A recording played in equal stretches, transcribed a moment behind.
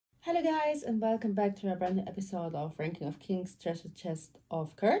Hello guys and welcome back to a brand new episode of Ranking of Kings Treasure Chest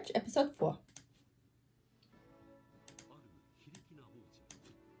of Courage, episode 4.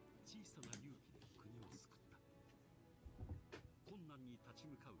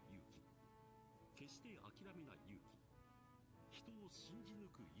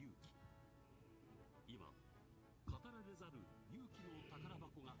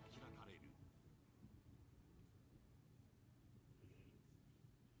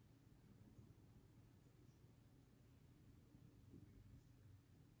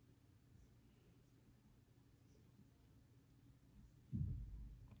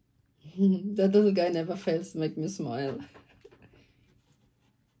 That little guy never fails to make me smile.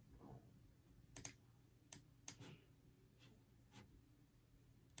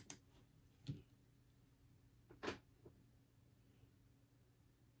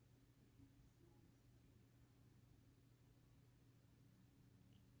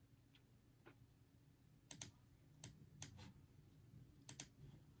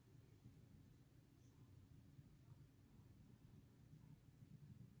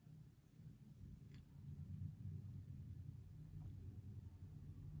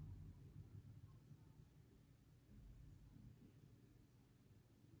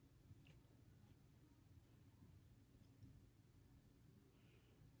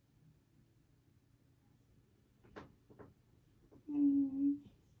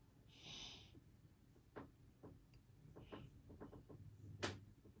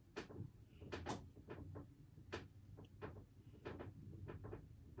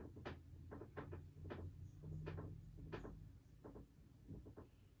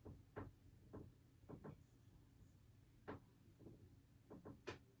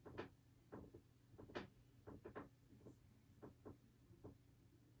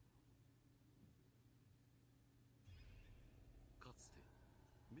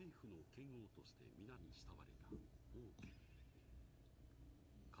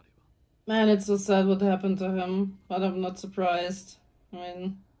 Man, it's so sad what happened to him, but I'm not surprised. I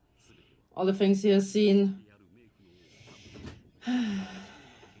mean, all the things he has seen.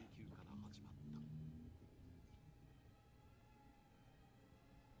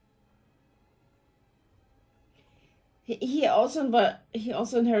 He also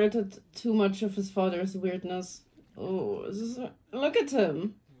inherited too much of his father's weirdness. Oh, look at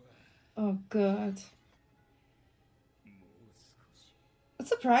him. Oh god. It's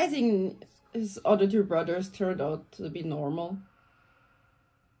surprising his other two brothers turned out to be normal.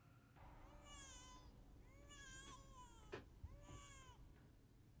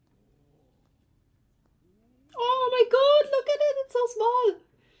 Oh my god, look at it, it's so small.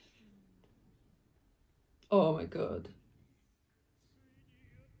 Oh my god.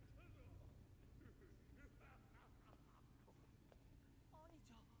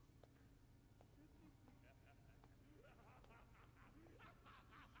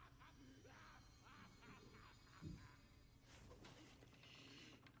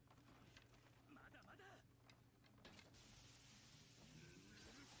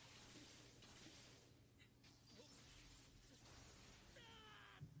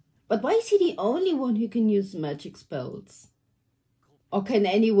 But why is he the only one who can use magic spells? Or can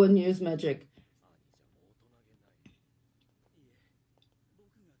anyone use magic?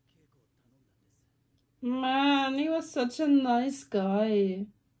 Man, he was such a nice guy.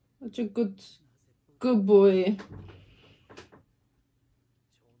 Such a good boy.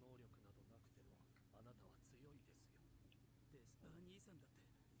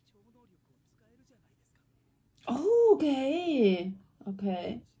 Oh, okay.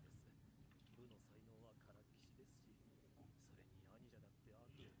 Okay.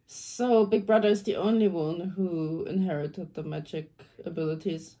 So Big Brother is the only one who inherited the magic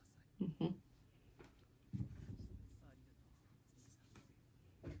abilities.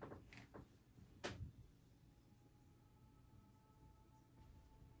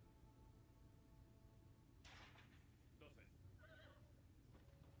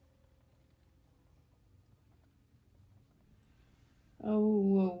 Oh,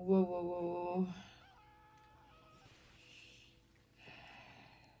 whoa, whoa, whoa, whoa.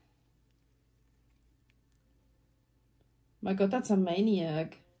 My god, that's a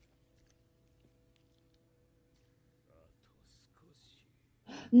maniac.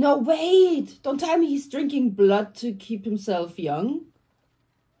 No, wait! Don't tell me he's drinking blood to keep himself young.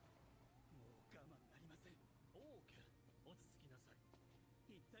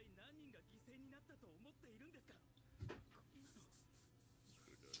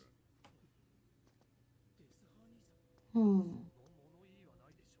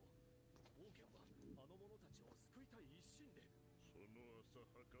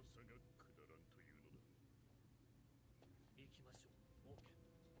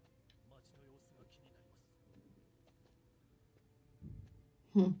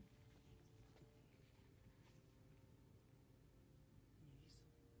 Hmm.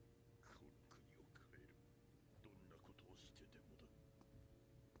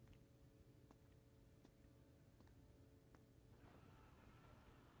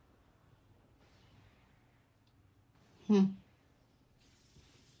 Hmm.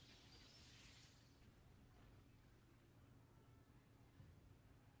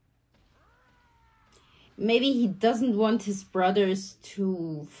 Maybe he doesn't want his brothers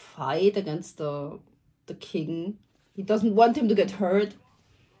to fight against the king. He doesn't want him to get hurt.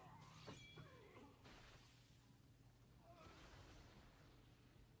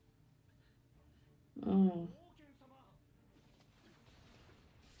 Oh.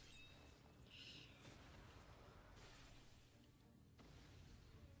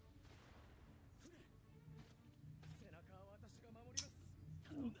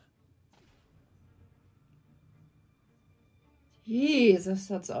 Jesus,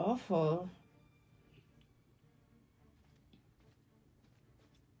 that's awful.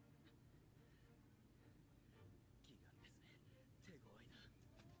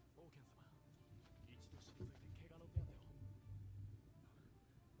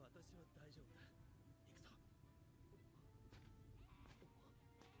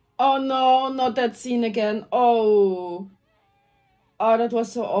 Oh no, not that scene again. Oh. Oh, that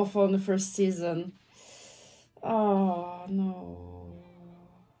was so awful in the first season. Oh no.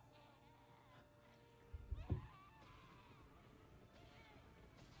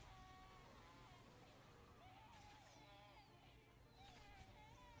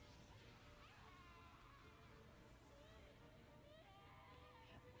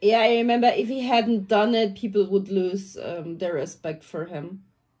 Yeah, I remember if he hadn't done it, people would lose their respect for him.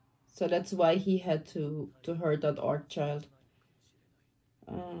 So that's why he had to hurt that art child.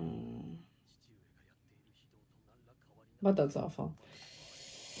 But that's awful.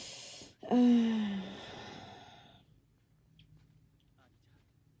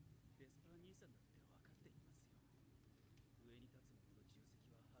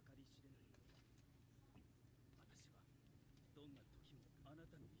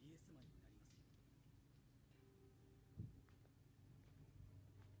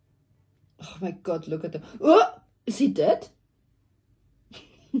 Oh my god, look at him. Oh! Is he dead?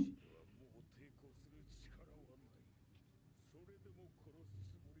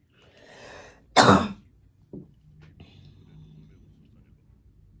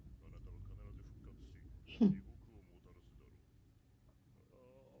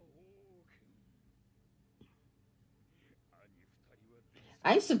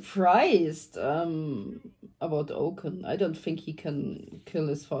 I'm surprised about Ouken. I don't think he can kill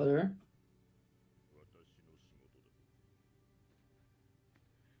his father.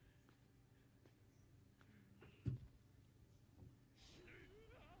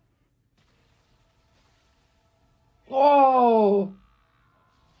 Oh!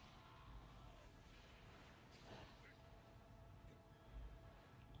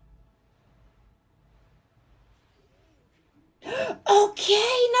 Okay,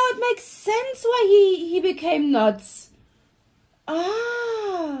 now it makes sense why he became nuts.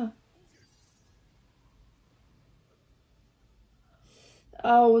 Ah.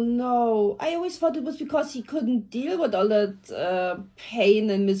 Oh no. I always thought it was because he couldn't deal with all that pain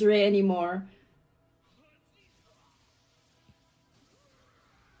and misery anymore.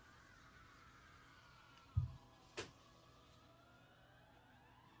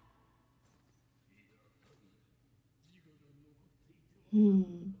 Hmm.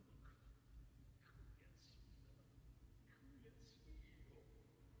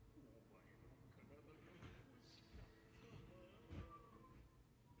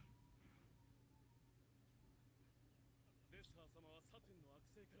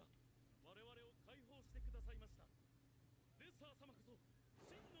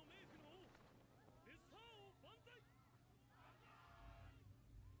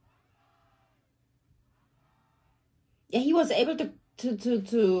 Yeah, he was able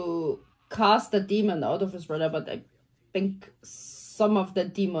to cast the demon out of his brother, but I think some of the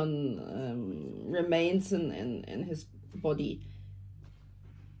demon remains in his body.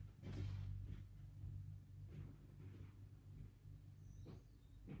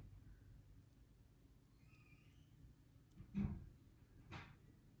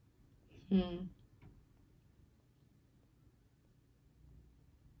 Hmm.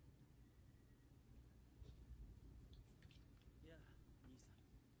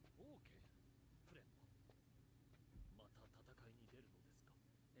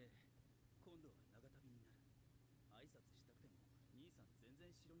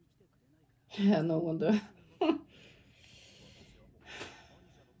 Yeah, no wonder.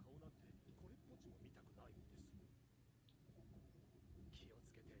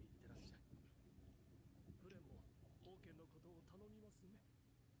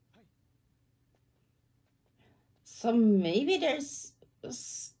 So maybe there's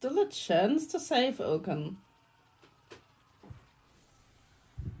still a chance to save Ouken.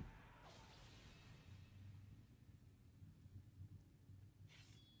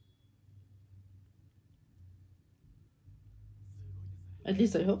 At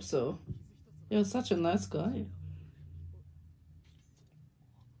least I hope so. You're such a nice guy.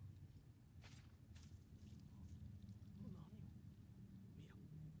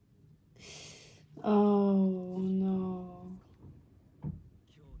 Oh no.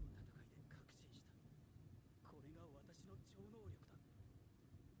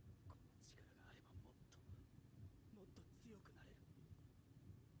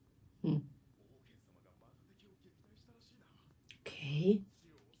 Okay.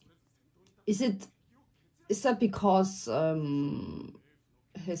 Is that because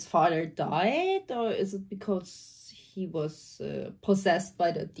his father died, or is it because he was possessed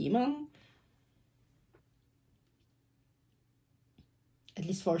by the demon? At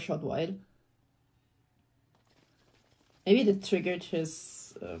least for a short while. Maybe that triggered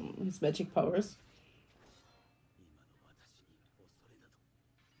his magic powers.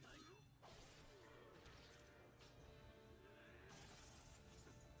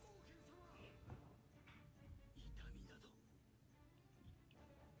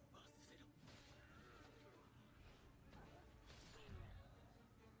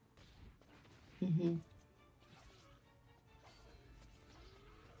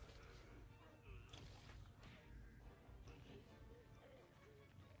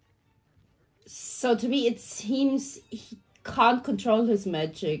 So to me, it seems he can't control his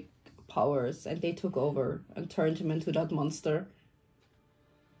magic powers, and they took over and turned him into that monster.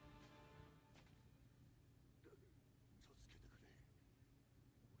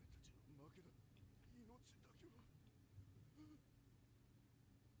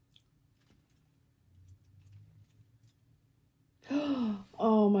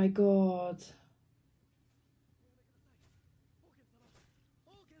 Oh my god.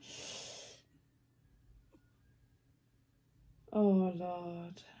 Oh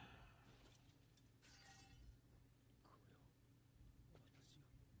Lord.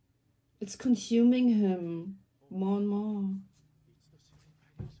 It's consuming him more and more.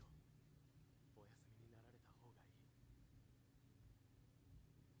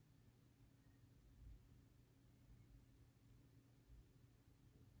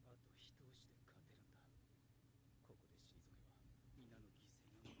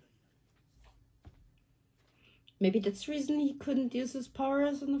 Maybe that's the reason he couldn't use his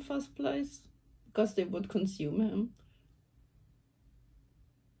powers in the first place. Because they would consume him.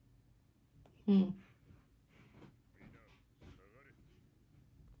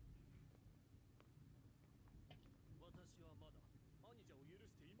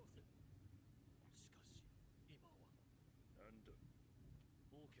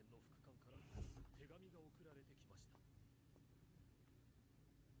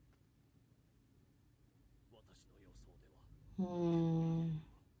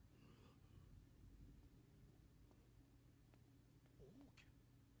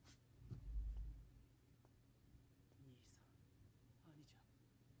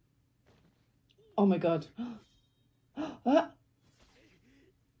 Oh my god. Ah.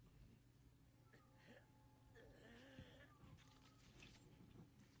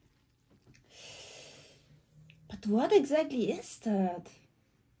 But what exactly is that?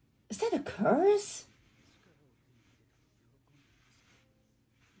 Is that a curse?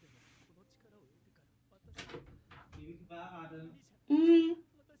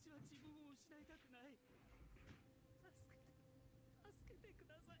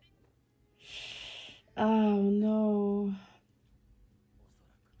 Oh no.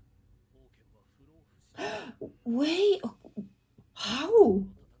 Wait, how?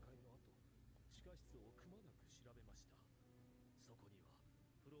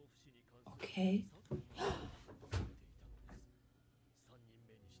 Okay. Huh?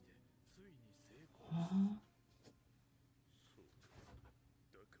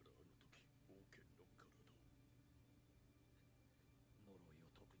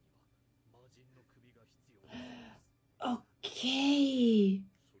 Okay.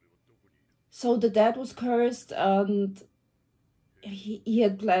 So the dad was cursed and he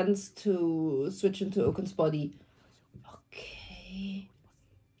had plans to switch into Ouken's body. Okay.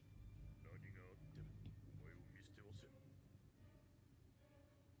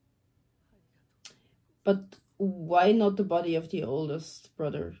 But why not the body of the oldest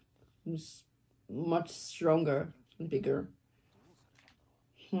brother, who's much stronger and bigger?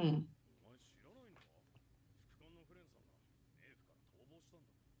 Hmm.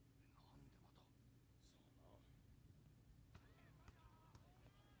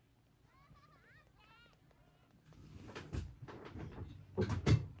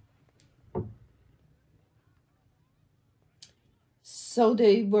 So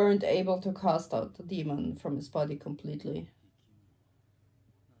they weren't able to cast out the demon from his body completely.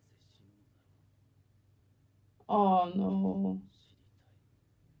 Oh no.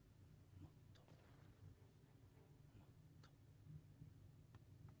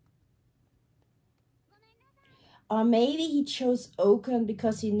 Or maybe he chose Ouken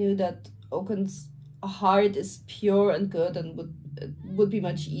because he knew that Ouken's heart is pure and good and would be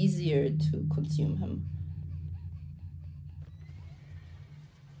much easier to consume him.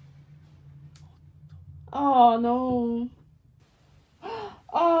 Oh no.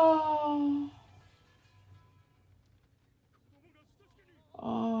 Oh.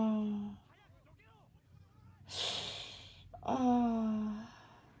 Oh. Oh.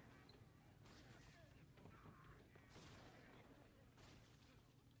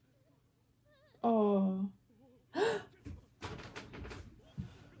 Oh.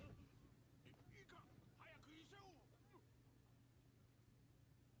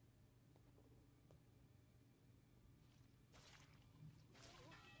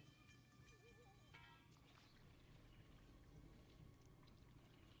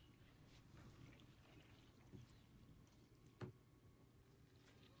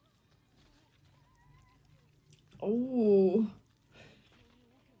 Oh.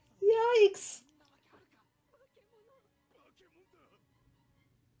 Yikes.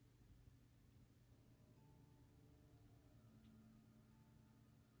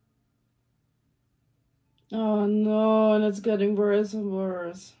 Oh no, and it's getting worse and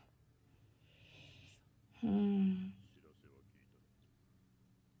worse.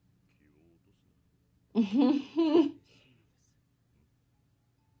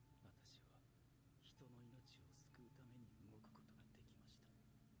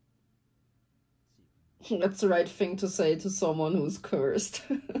 That's the right thing to say to someone who's cursed.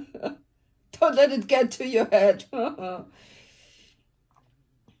 Don't let it get to your head.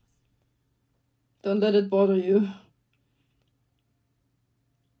 Don't let it bother you.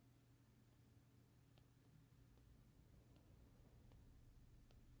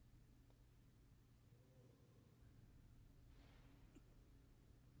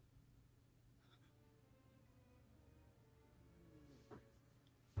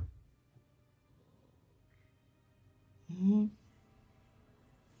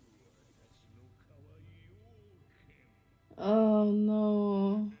 Oh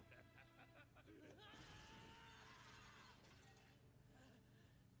no.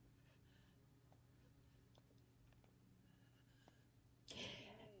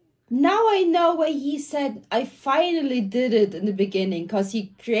 Now I know why he said, I finally did it in the beginning, because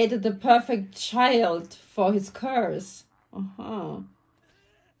he created the perfect child for his curse. Uh-huh.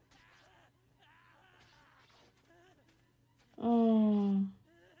 Oh.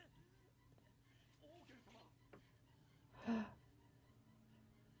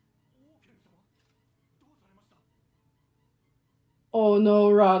 Oh no,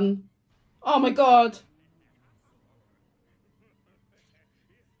 run. Oh my god.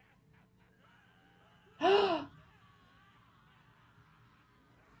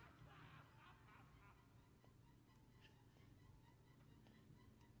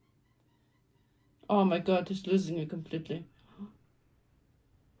 Oh my god, he's losing it completely.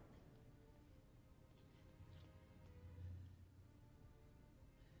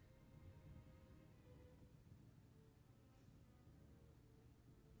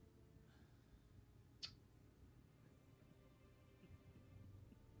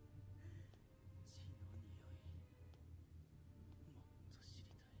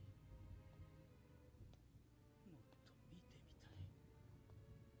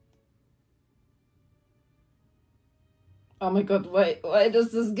 Oh my god, why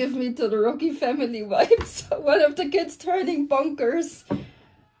does this give me to the Rocky family vibes? One of the kids turning bonkers.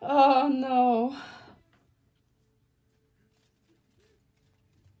 Oh no.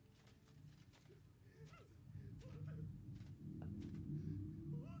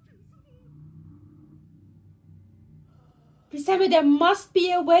 Please tell me there must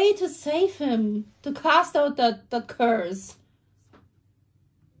be a way to save him, to cast out that curse.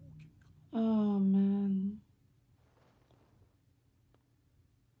 Oh man.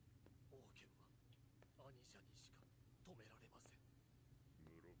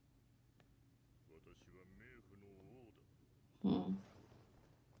 Hmm.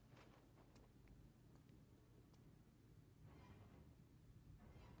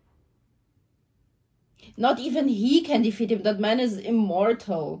 Not even he can defeat him. That man is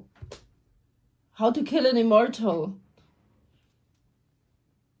immortal. How to kill an immortal?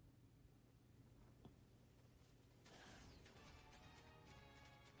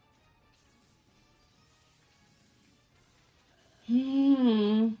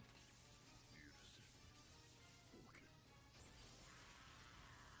 Hmm.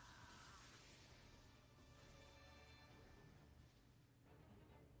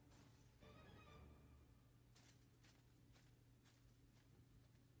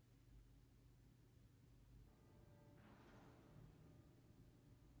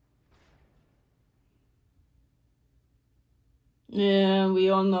 Yeah, we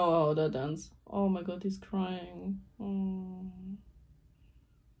all know how that ends. Oh my god, he's crying. Oh.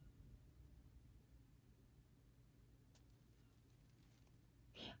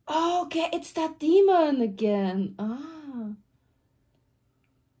 Oh, okay, it's that demon again. Ah.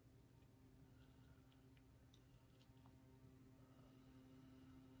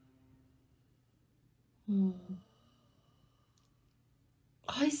 Hmm.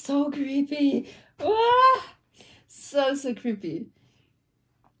 Oh, he's so creepy. Ah! So creepy.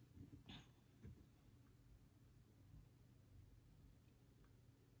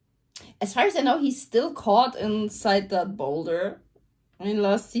 As far as I know, he's still caught inside that boulder. I mean,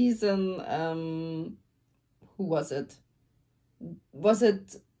 last season, who was it? Was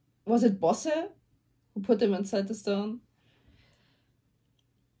it Bosse who put him inside the stone?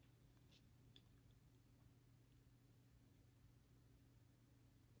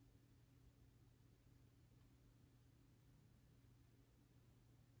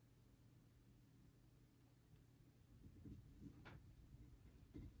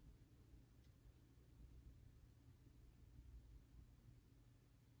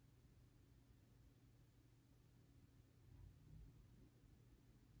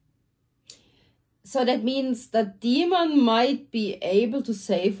 So that means that demon might be able to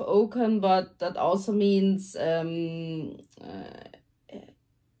save Ouken, but that also means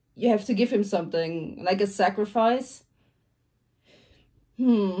you have to give him something, like a sacrifice.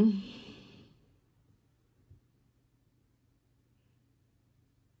 Hmm.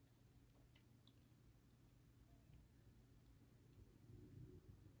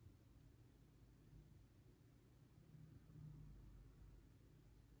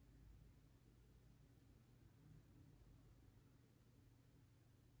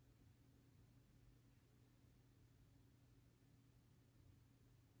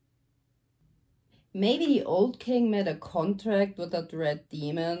 Maybe the old king made a contract with that red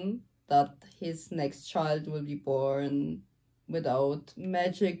demon that his next child will be born without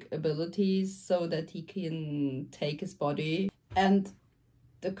magic abilities so that he can take his body. And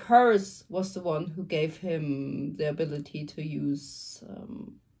the curse was the one who gave him the ability to use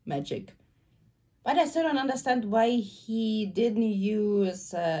magic. But I still don't understand why he didn't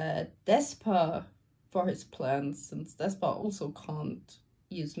use Despa for his plans, since Despa also can't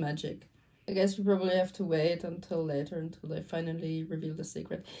use magic. I guess we probably have to wait until later until they finally reveal the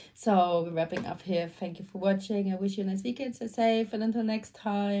secret. So we're wrapping up here. Thank you for watching. I wish you a nice weekend. Stay safe, and until next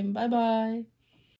time. Bye bye.